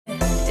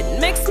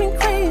makes me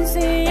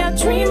crazy. I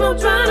dream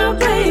about our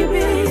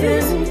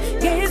babies,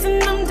 gazing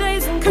them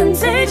days and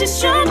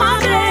contagious. You're my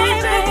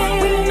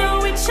baby. We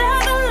know each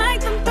other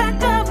like the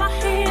back of our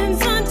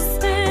hands.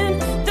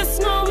 Understand, there's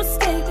no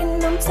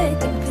mistaking. I'm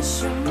taking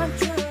 'cause you're my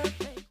drug.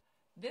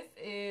 This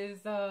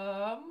is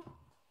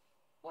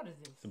what is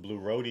this? It's a Blue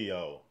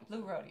Rodeo.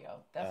 Blue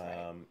Rodeo. That's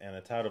right. And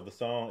the title of the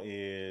song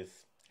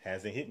is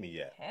Hasn't Hit Me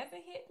Yet.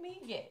 Hasn't hit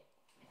me yet.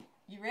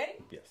 You ready?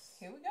 Yes.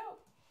 Here we go.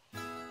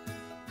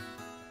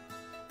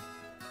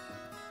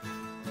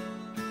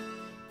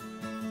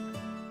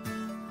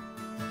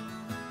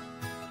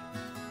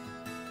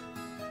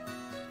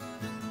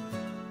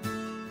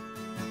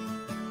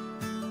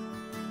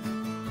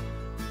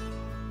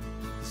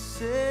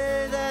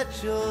 Say that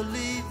you're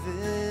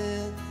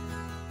leaving,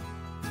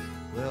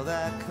 well,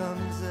 that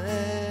comes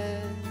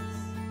as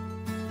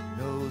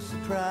no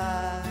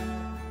surprise.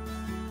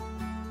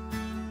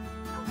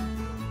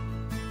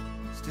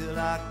 Still,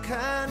 I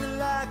kinda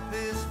like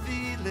this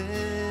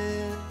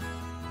feeling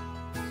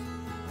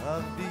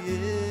of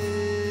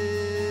being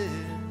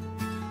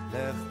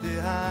left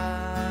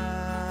behind.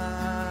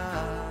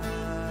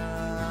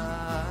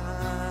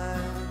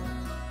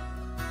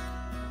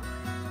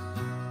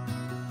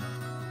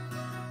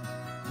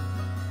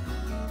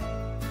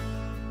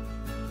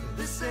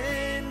 This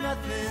ain't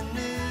nothing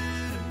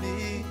new to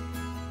me.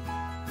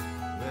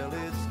 Well,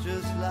 it's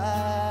just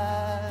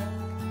like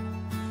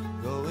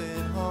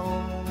going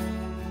home.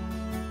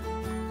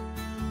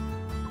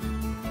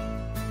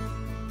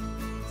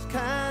 It's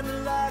kinda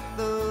like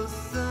those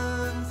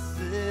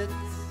sunsets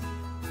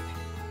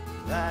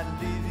that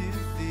leave you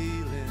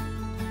feeling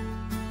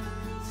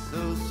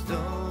so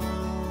stoned.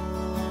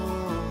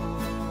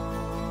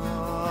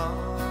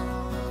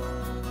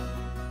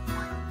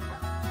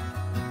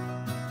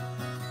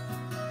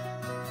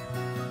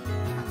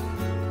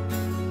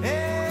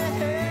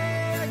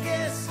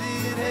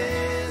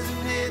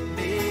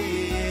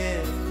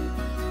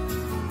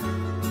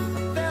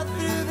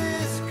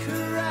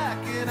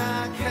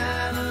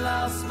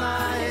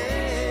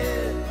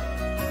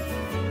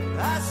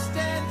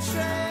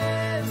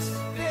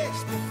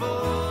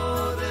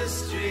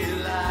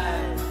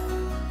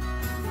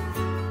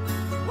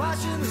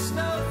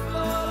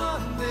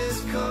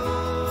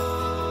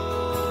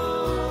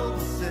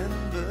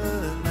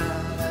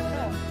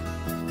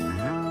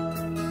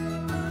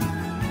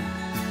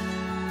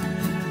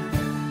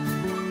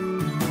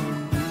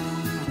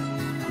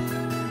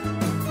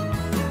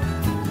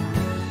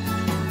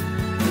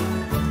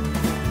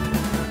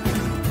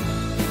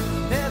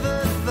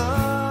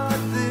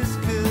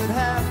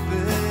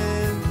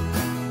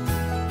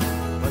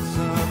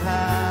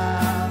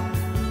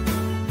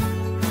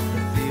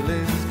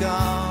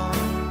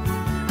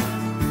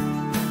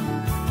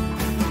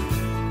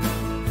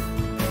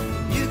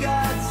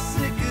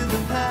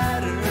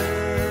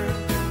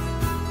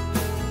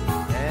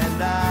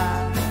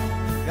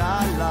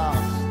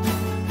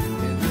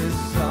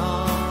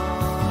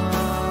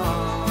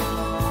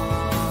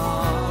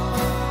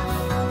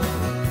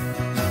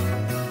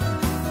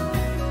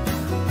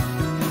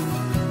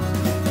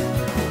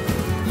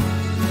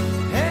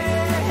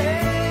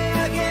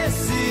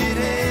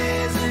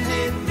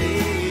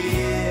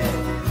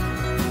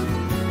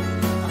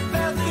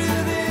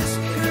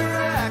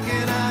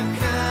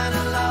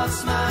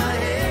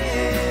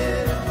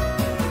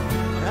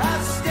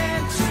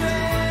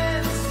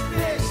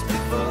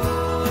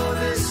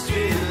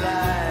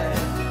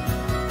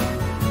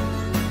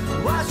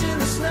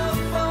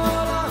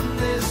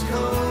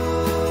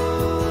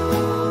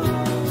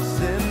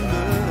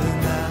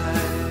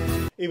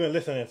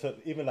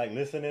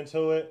 Listening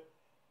to it,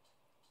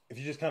 if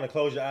you just kind of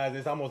close your eyes,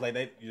 it's almost like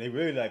they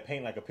really like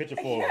paint like a picture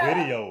for a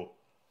video.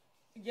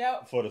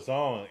 Yep. For the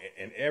song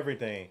and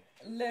everything.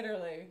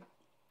 Literally.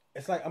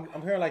 It's like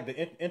I'm hearing like the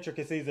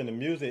intricacies in the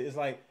music. It's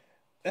like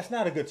that's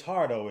not a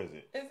guitar though, is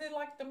it? Is it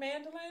like the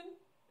mandolin?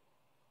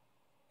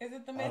 Is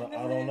it the mandolin?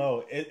 I don't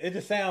know. It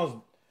just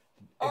sounds.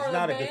 It's or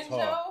not the a banjo?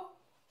 guitar.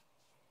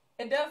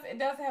 It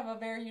does have a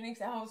very unique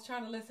sound. I was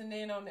trying to listen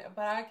in on it,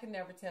 but I can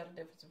never tell the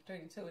difference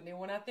between the two. And then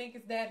when I think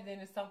it's that, then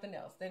it's something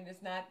else. Then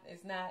it's not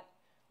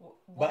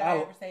what I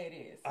ever say it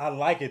is. I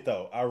like it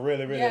though. I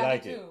really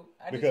like it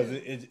because too.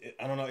 it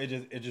I don't know. It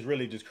just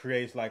really just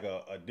creates like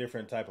a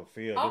different type of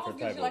feel. Almost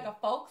gives you like a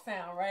folk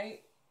sound,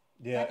 right?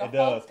 Yeah, like it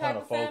does. Kind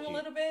of sound folky. a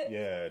little bit.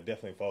 Yeah,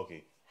 definitely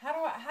folky.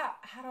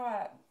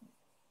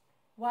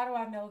 Why do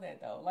I know that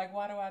though? Like,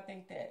 why do I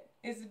think that?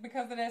 Is it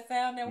because of that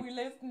sound that we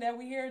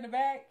hear in the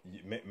back?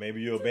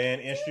 Maybe you're a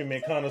band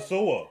instrument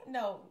connoisseur.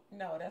 No,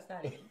 that's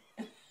not it.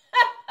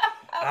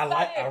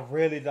 I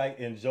really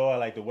enjoy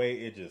like the way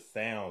it just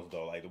sounds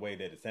though, like the way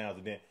that it sounds,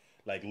 and then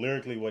like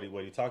lyrically what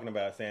he talking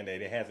about, saying that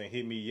it hasn't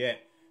hit me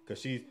yet because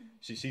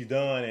she's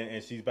done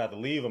and she's about to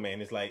leave him,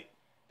 and it's like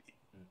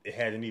it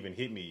hasn't even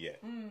hit me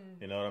yet.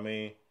 You know what I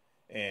mean?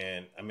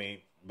 And I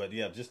mean. But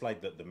yeah, just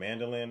like the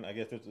mandolin, I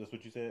guess that's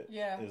what you said.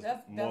 Yeah,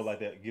 that's more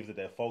like that. Gives it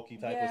that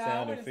folky type of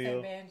sound and feel. Yeah, I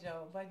wouldn't say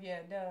banjo, but yeah,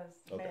 it does.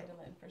 Okay.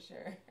 Mandolin for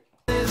sure.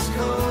 It's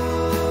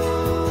cold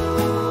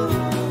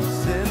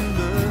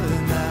December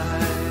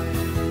night.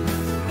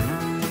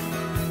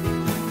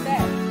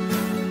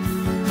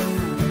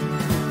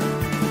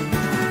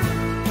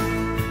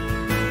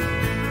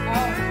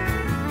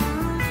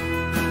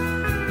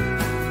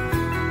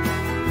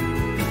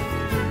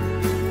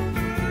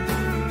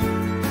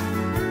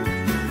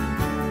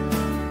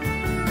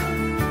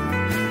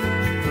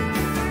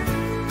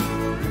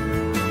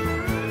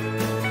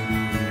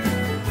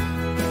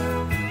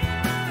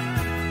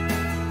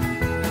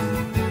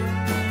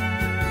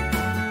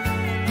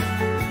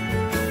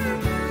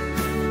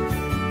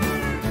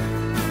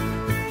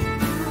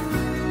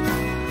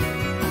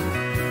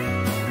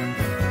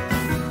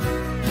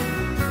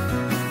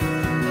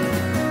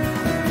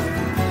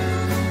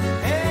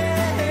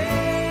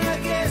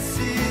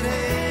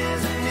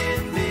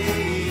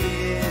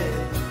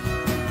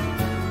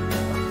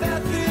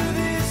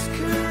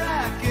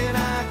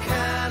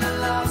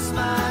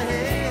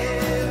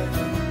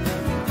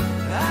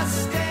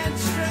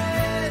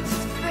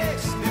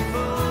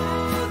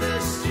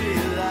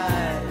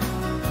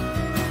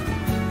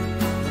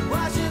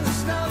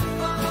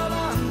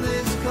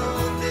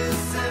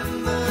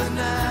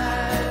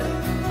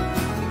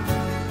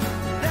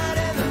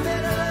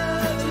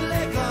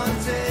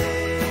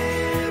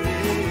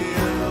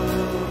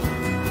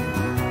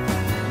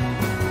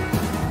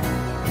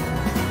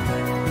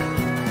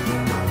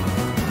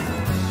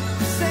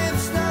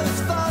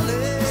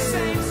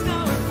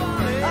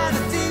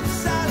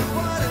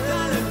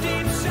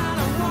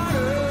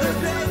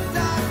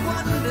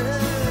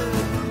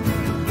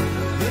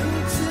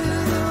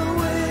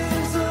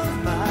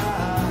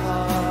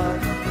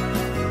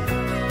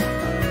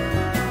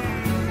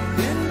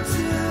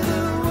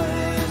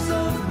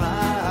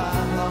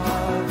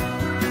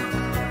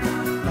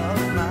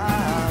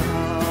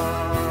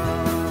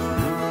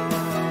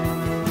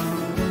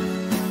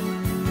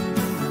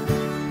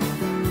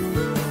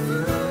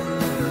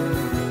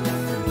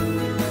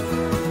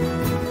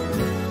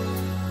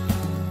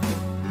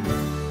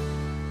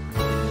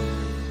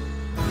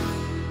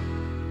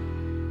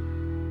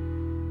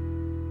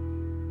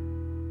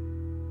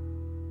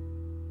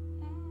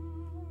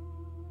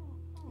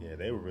 Yeah,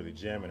 they were really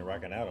jamming and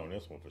rocking out on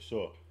this one for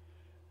sure.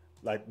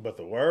 Like, but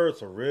the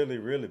words are really,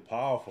 really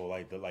powerful.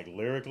 Like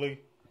lyrically,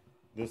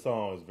 this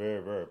song is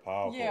very, very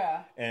powerful.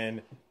 Yeah.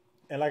 And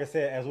like I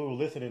said, as we were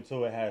listening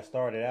to it, how it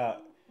started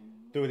out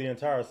through the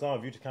entire song,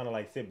 if you just kind of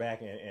like sit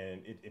back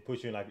and it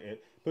puts you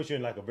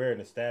in like a very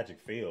nostalgic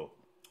feel.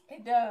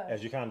 It does.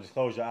 As you kind of just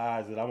close your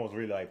eyes, it almost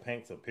really like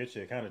paints a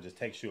picture. It kind of just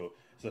takes you.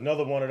 It's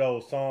another one of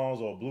those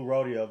songs or Blue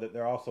Rodeo that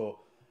they're also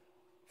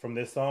from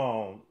this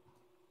song.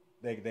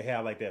 They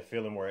have like that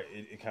feeling where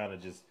it kind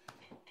of just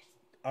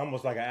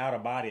almost like an out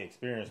of body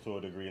experience to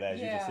a degree. As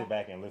you just sit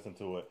back and listen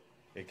to it,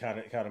 it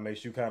kind of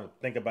makes you kind of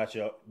think about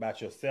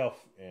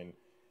yourself and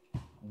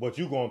what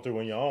you're going through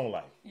in your own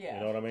life. Yeah.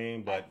 You know what I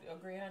mean? But I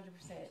agree 100%.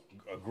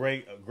 A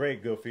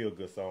great good feel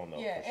good song though.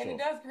 Yeah, and it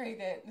does create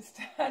that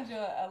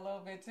nostalgia a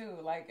little bit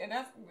too. Like, and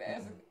that's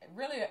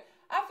really.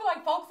 I feel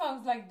like folk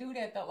songs like do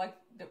that though, like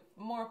the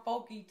more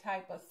folky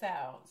type of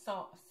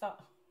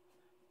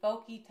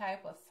folky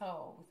type of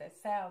songs that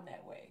sound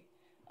that way.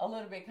 A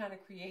little bit kind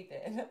of create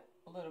that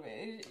a little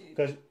bit.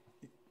 Because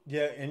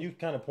and you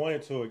kind of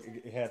pointed to it.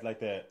 It had like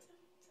that.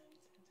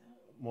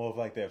 More of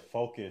like that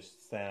folkish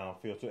sound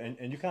feel to it.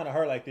 And you kind of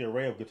heard like the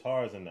array of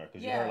guitars in there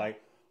because you heard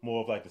like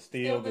more of like the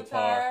steel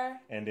guitar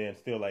and then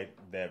still like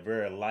that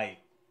very light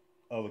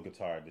other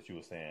guitar that you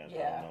were saying.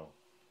 Yeah. I don't know.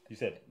 You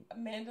said a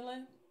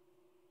mandolin?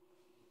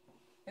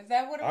 Is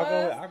that what it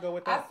was? I'll go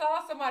with that. I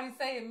saw somebody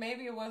say it.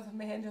 Maybe it was a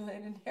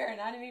mandolin in there,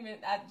 and I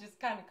just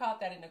kind of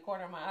caught that in the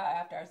corner of my eye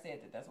after I said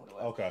that's what it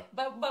was. Okay.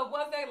 But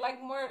was that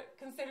like more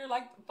considered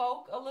like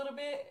folk a little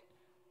bit?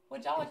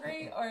 Would y'all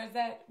agree, or is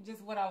that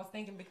just what I was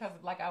thinking because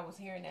like I was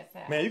hearing that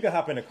sound? Man, you can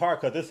hop in the car,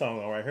 cut this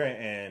song on right here,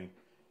 and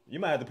you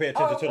might have to pay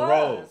attention to the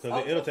road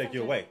because it'll take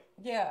you away.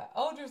 Yeah,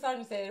 Oldrew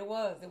Sergeant said it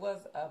was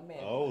a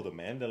mandolin. Oh, the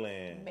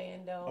mandolin.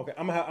 Mando. Okay,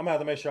 I'm gonna have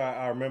to make sure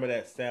I remember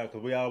that sound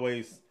because we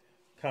always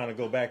kind of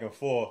go back and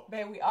forth.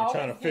 Man, we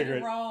always get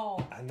it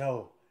wrong. I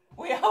know.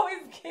 We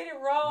always get it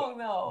wrong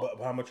though.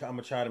 But I'm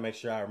gonna try to make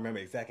sure I remember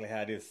exactly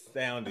how this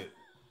sounded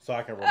so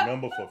I can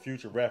remember for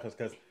future reference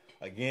because.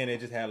 Again, it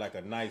just had like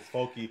a nice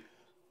folky,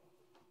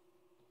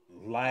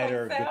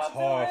 lighter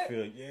guitar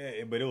feel.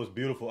 Yeah, but it was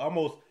beautiful.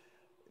 Almost,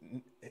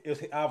 it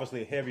was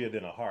obviously heavier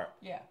than a harp.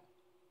 Yeah.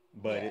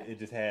 But it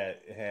just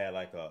had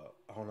like a,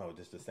 I don't know,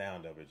 just the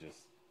sound of it just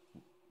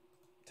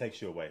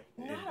takes you away.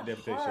 It definitely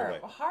takes you away.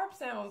 A harp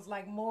sounds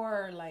like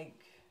more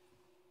like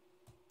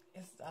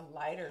it's a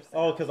lighter sound.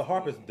 Oh, because a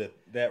harp is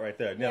that right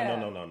there.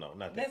 No,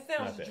 not that.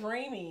 That sounds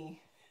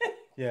dreamy.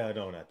 Yeah,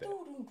 no, not that.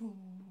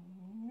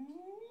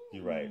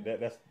 You're right.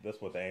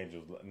 That's what the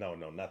angels. No,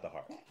 not the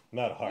harp.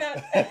 Not a harp.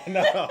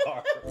 Not a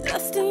harp.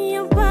 Dust in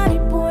your body.